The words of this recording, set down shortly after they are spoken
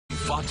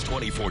Fox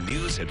 24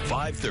 News at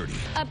 5:30.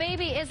 A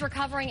baby is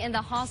recovering in the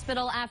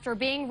hospital after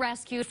being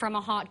rescued from a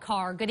hot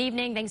car. Good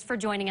evening. Thanks for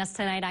joining us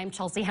tonight. I'm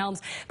Chelsea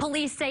Helms.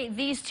 Police say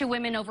these two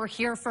women over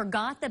here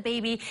forgot the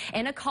baby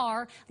in a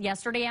car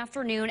yesterday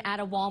afternoon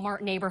at a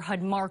Walmart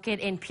neighborhood market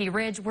in Pea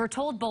Ridge. We're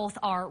told both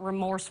are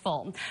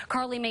remorseful.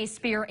 Carly Mae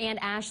Spear and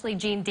Ashley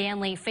Jean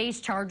Danley face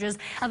charges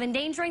of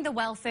endangering the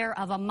welfare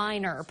of a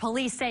minor.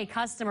 Police say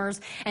customers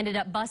ended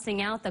up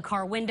busting out the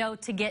car window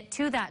to get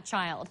to that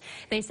child.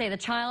 They say the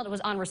child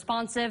was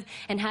unresponsive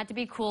and had to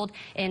be cooled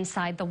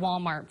inside the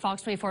Walmart.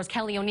 Fox 24's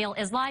Kelly O'Neill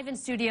is live in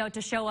studio to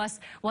show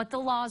us what the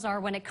laws are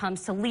when it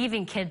comes to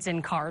leaving kids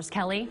in cars.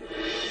 Kelly?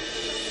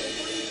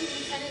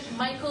 Lieutenant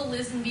Michael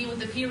Lisenby with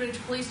the Pea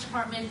Ridge Police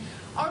Department.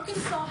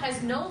 Arkansas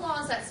has no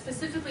laws that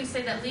specifically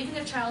say that leaving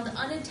a child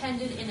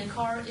unattended in a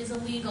car is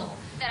illegal.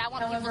 That I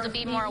want people to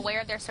be more aware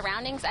of their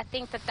surroundings. I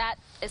think that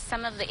is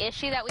some of the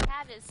issue that we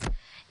have is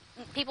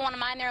people want to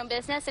mind their own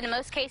business, and in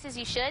most cases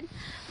you should.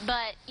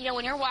 But, you know,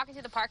 when you're walking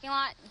through the parking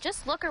lot,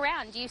 just look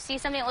around. Do you see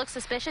something that looks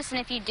suspicious? And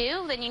if you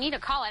do, then you need to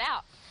call it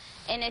out.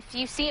 And if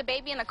you see a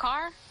baby in the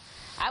car,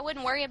 I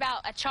wouldn't worry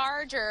about a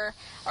charge or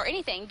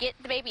anything. Get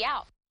the baby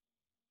out.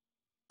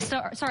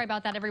 Sorry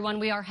about that, everyone.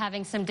 We are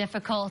having some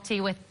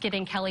difficulty with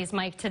getting Kelly's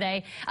mic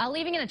today.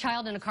 Leaving a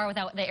child in a car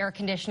without the air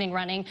conditioning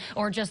running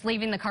or just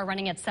leaving the car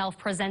running itself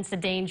presents a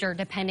danger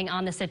depending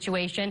on the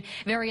situation.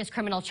 Various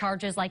criminal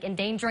charges like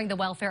endangering the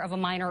welfare of a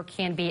minor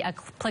can be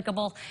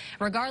applicable.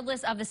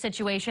 Regardless of the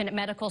situation,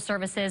 medical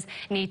services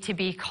need to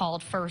be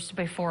called first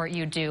before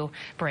you do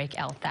break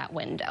out that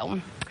window.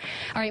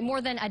 All right,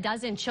 more than a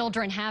dozen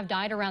children have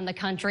died around the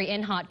country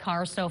in hot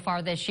cars so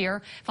far this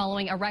year,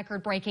 following a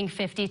record-breaking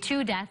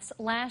 52 deaths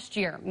last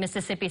year.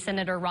 Mississippi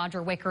Senator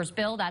Roger Wicker's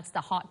bill, that's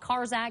the Hot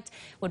Cars Act,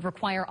 would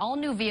require all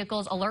new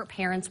vehicles alert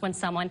parents when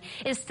someone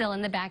is still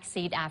in the back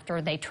seat after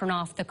they turn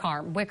off the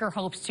car. Wicker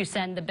hopes to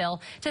send the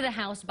bill to the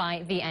House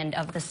by the end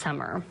of the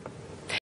summer.